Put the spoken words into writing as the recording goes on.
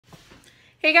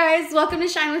Hey guys, welcome to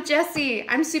Shine with Jessie.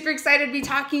 I'm super excited to be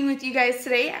talking with you guys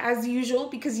today, as usual,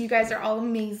 because you guys are all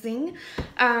amazing.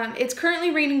 It's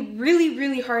currently raining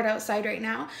really hard outside right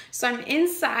now, so I'm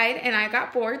inside and I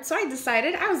got bored, so I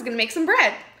decided I was gonna make some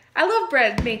bread. I love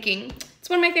bread making. It's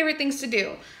one of my favorite things to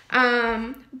do.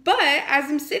 But as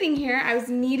I'm sitting here, I was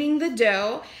kneading the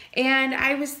dough and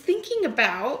I was thinking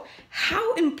about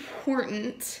how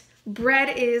important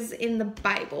bread is in the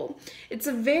Bible. It's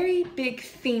a very big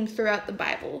theme throughout the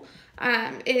Bible.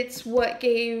 It's what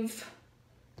gave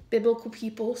biblical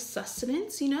people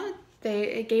sustenance,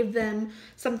 it gave them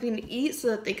something to eat so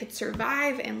that they could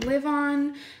survive and live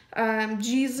on.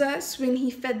 Jesus, when he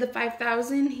fed the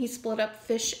 5,000, he split up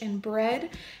fish and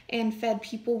bread and fed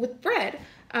people with bread.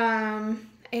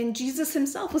 And Jesus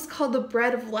himself was called the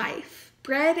bread of life.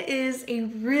 Bread is a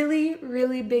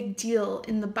really big deal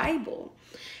in the Bible.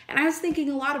 And I was thinking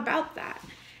a lot about that,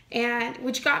 and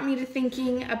which got me to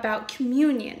thinking about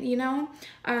communion,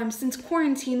 Since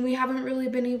quarantine, we haven't really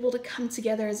been able to come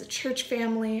together as a church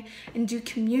family and do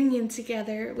communion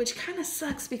together, which kind of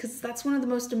sucks because that's one of the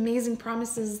most amazing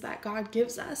promises that God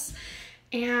gives us.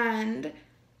 And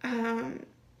I've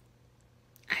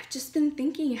just been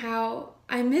thinking how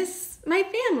I miss my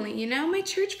family, my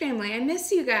church family. I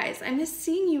miss you guys. I miss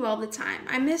seeing you all the time.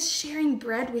 I miss sharing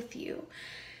bread with you.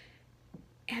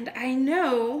 And I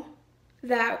know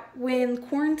that when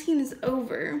quarantine is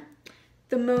over,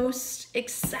 the most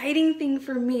exciting thing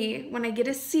for me when I get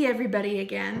to see everybody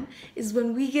again is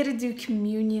when we get to do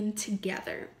communion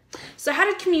together. So how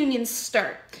did communion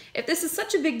start? If this is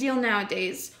such a big deal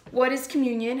nowadays, what is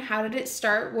communion? How did it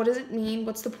start? What does it mean?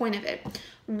 What's the point of it?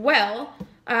 Well,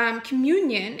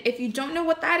 communion, if you don't know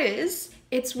what that is,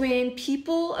 it's when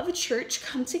people of a church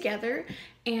come together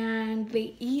and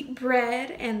they eat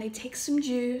bread and they take some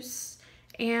juice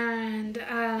and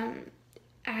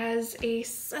as a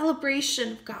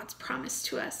celebration of God's promise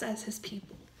to us as his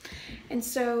people. And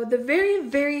so the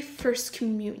very first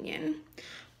communion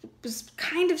was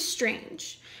kind of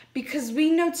strange because we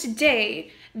know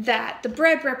today that the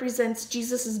bread represents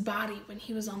Jesus's body when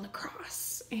he was on the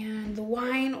cross, and the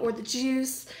wine or the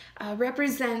juice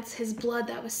represents his blood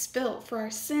that was spilt for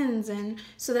our sins and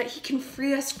so that he can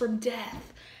free us from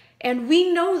death. And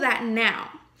we know that now.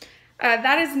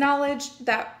 That is knowledge,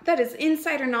 that is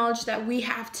insider knowledge that we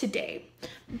have today.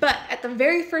 But at the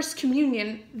very first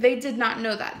communion, they did not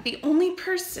know that. The only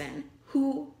person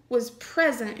who was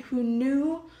present,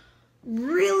 who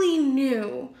really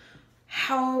knew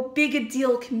how big a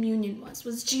deal communion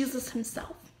was Jesus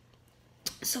himself.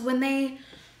 So when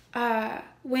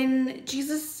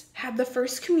Jesus had the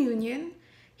first communion,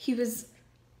 he was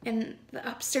in the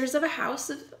upstairs of a house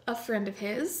of a friend of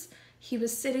his. He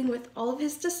was sitting with all of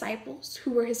his disciples,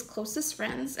 who were his closest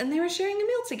friends, and they were sharing a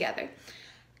meal together.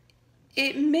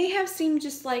 It may have seemed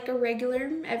just like a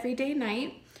regular everyday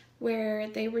night where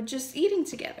they were just eating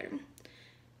together.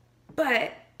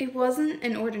 But it wasn't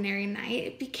an ordinary night.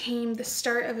 It became the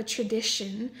start of a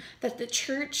tradition that the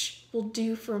church will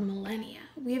do for millennia.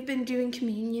 We have been doing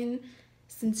communion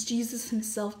since Jesus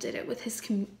himself did it with his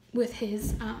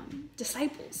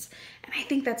disciples. And I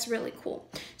think that's really cool.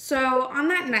 So on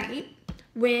that night,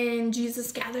 when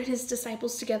Jesus gathered his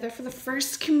disciples together for the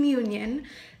first communion,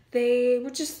 they were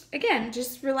just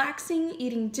relaxing,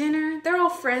 eating dinner. They're all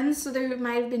friends, so they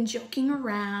might have been joking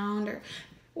around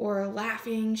or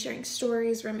laughing, sharing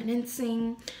stories,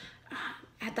 reminiscing.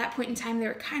 At that point in time, they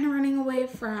were kind of running away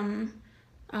from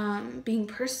being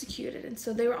persecuted, and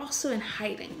so they were also in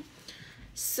hiding.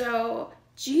 So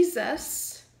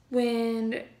Jesus,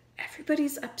 when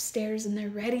everybody's upstairs and they're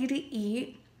ready to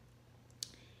eat,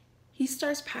 he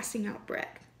starts passing out bread.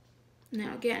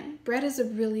 Now again, bread is a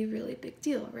really big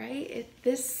deal, right?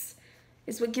 This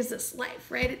is what gives us life,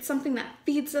 right? It's something that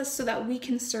feeds us so that we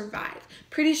can survive.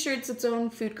 Pretty sure it's its own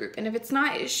food group, and if it's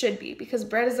not, it should be, because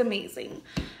bread is amazing.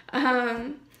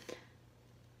 But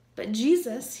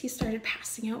Jesus, he started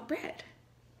passing out bread.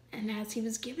 And as he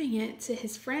was giving it to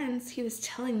his friends, he was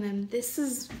telling them, "This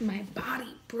is my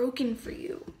body broken for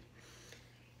you."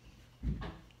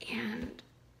 And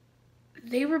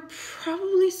they were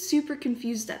probably super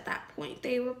confused at that point.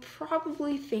 They were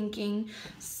probably thinking,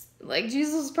 like,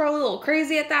 Jesus was probably a little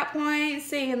crazy at that point,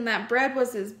 saying that bread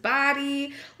was his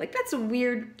body. Like, that's a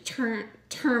weird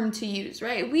term to use,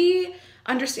 right? We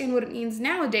understand what it means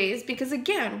nowadays because,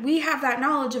 again, we have that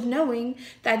knowledge of knowing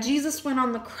that Jesus went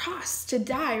on the cross to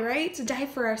die, right? To die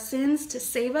for our sins, to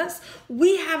save us.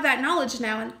 We have that knowledge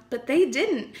now, but they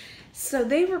didn't. So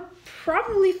they were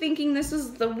probably thinking this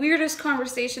is the weirdest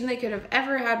conversation they could have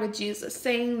ever had with Jesus,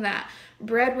 saying that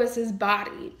bread was his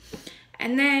body.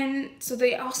 And then, so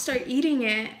they all start eating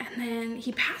it, and then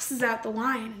he passes out the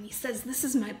wine, and he says, "This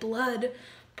is my blood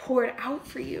poured out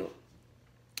for you."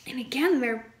 And again,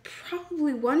 they're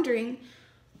probably wondering,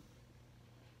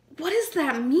 what does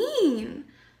that mean?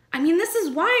 I mean, this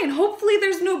is wine. Hopefully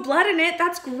there's no blood in it.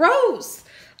 That's gross.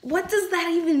 What does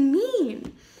that even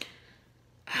mean?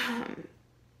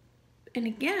 And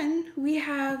again, we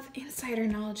have insider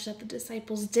knowledge that the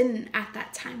disciples didn't at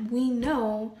that time. We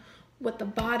know what the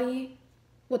body,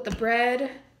 what the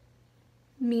bread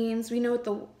means. We know what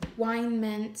the wine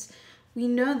meant. We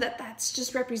know that that's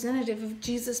just representative of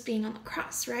Jesus being on the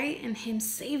cross, right? And him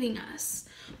saving us.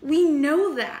 We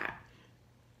know that.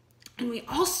 And we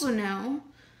also know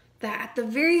that at the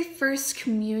very first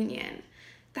communion,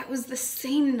 that was the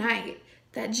same night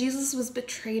that Jesus was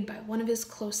betrayed by one of his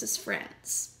closest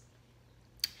friends.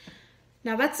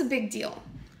 Now that's a big deal.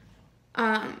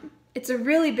 It's a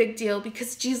really big deal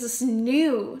because Jesus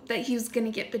knew that he was going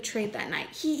to get betrayed that night.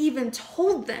 He even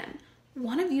told them,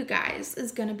 one of you guys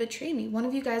is going to betray me. One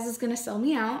of you guys is going to sell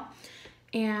me out,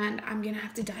 and I'm going to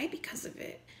have to die because of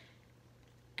it.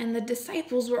 And the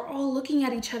disciples were all looking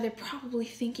at each other, probably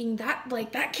thinking that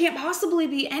can't possibly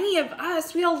be any of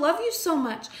us. We all love you so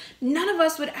much. None of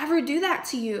us would ever do that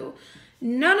to you.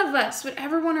 None of us would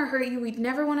ever want to hurt you. We'd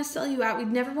never want to sell you out.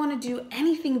 We'd never want to do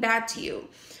anything bad to you.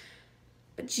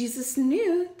 But Jesus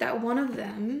knew that one of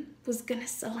them was going to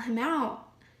sell him out.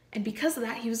 And because of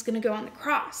that, he was going to go on the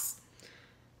cross.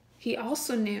 He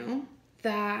also knew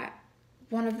that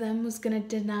one of them was going to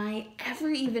deny ever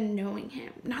even knowing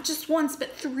him. Not just once,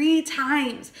 but 3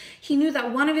 times. He knew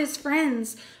that one of his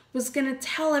friends was going to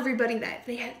tell everybody that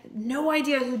they had no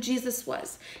idea who Jesus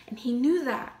was. And he knew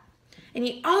that. And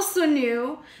he also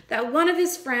knew that one of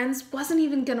his friends wasn't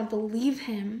even going to believe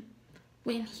him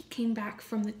when he came back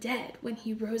from the dead, when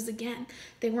he rose again.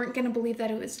 They weren't going to believe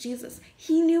that it was Jesus.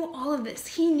 He knew all of this.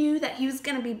 He knew that he was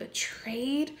going to be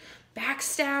betrayed,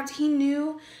 backstabbed. He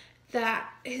knew that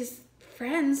his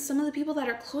friends, some of the people that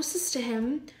are closest to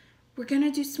him, were going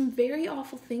to do some very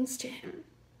awful things to him.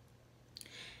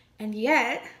 And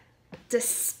yet,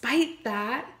 despite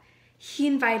that, he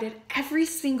invited every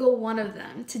single one of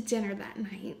them to dinner that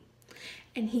night.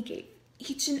 And he gave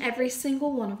each and every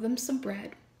single one of them some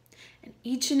bread, and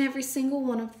each and every single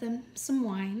one of them some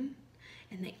wine.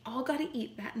 And they all got to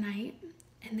eat that night.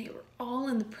 And they were all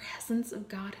in the presence of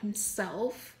God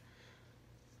himself,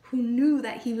 who knew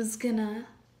that he was going to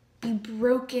be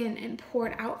broken and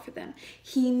poured out for them.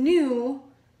 He knew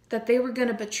that they were going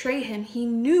to betray him. He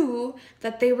knew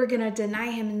that they were going to deny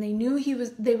him, and they knew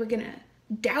they were going to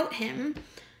doubt him.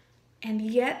 And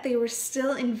yet they were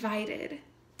still invited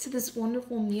to this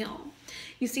wonderful meal.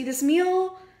 You see, this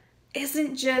meal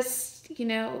isn't just,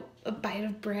 a bite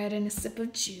of bread and a sip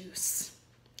of juice.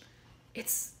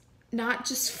 It's not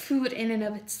just food in and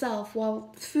of itself.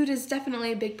 While food is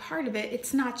definitely a big part of it,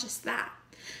 it's not just that.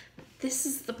 This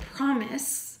is the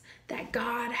promise that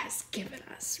God has given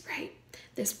us, right?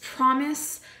 This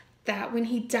promise that when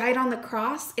he died on the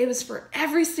cross, it was for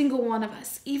every single one of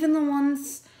us, even the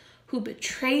ones who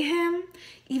betray him,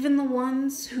 even the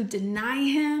ones who deny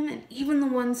him, and even the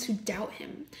ones who doubt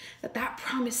him. That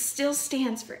promise still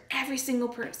stands for every single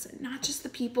person, not just the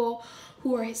people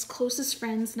who are his closest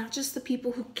friends, not just the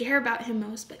people who care about him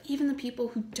most, but even the people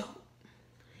who don't,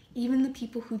 even the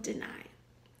people who deny.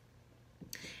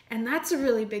 And that's a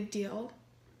really big deal,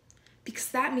 because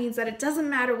that means that it doesn't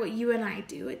matter what you and I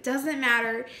do. It doesn't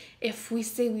matter if we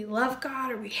say we love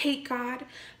God or we hate God.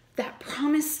 That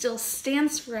promise still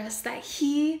stands for us, that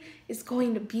he is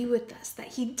going to be with us, that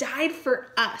he died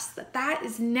for us, that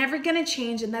is never going to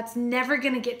change, and that's never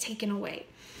going to get taken away.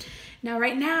 Now,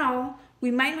 right now,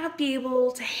 we might not be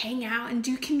able to hang out and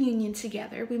do communion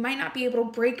together. We might not be able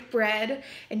to break bread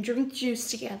and drink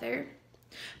juice together.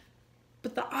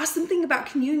 But the awesome thing about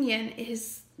communion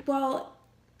is, well,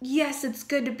 yes, it's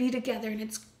good to be together, and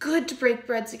it's good to break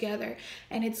bread together,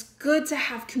 and it's good to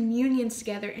have communions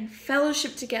together and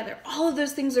fellowship together. All of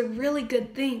those things are really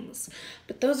good things,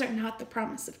 but those are not the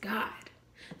promise of God.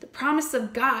 The promise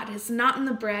of God is not in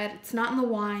the bread, it's not in the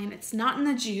wine, it's not in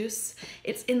the juice.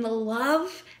 It's in the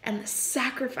love and the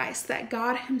sacrifice that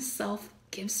God himself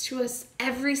gives to us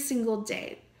every single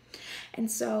day. And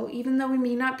so even though we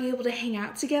may not be able to hang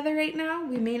out together right now,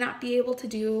 we may not be able to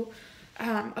do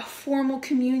a formal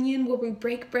communion where we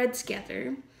break bread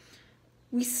together,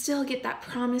 we still get that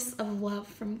promise of love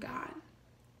from God.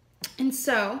 And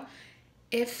so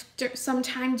if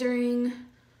sometime during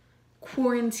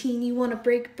quarantine you want to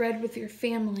break bread with your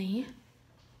family,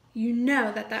 you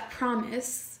know that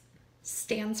promise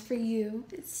stands for you.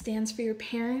 It stands for your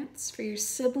parents, for your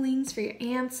siblings, for your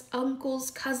aunts, uncles,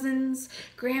 cousins,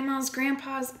 grandmas,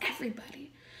 grandpas,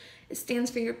 everybody. It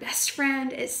stands for your best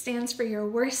friend. It stands for your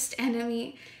worst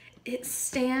enemy. It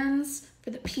stands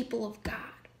for the people of God.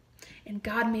 And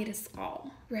God made us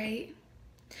all, right?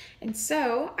 And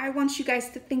so I want you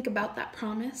guys to think about that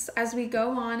promise as we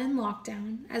go on in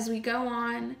lockdown, as we go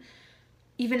on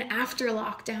even after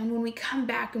lockdown, when we come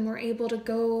back and we're able to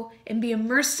go and be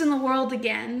immersed in the world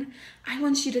again. I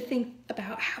want you to think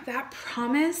about how that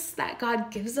promise that God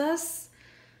gives us,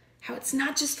 how it's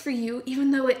not just for you,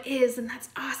 even though it is, and that's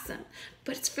awesome,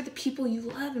 but it's for the people you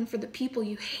love and for the people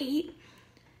you hate.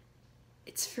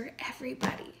 It's for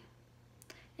everybody.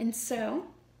 And so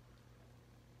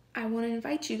I want to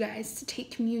invite you guys to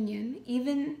take communion,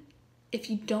 even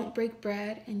if you don't break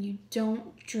bread and you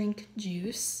don't drink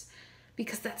juice,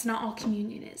 because that's not all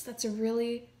communion is. That's a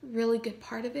really, really good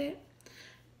part of it.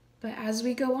 But as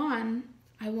we go on,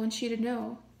 I want you to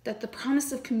know that the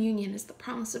promise of communion is the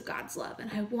promise of God's love,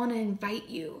 and I want to invite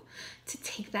you to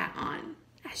take that on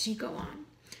as you go on.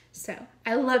 So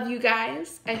I love you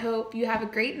guys. I hope you have a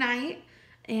great night,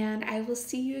 and I will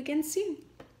see you again soon.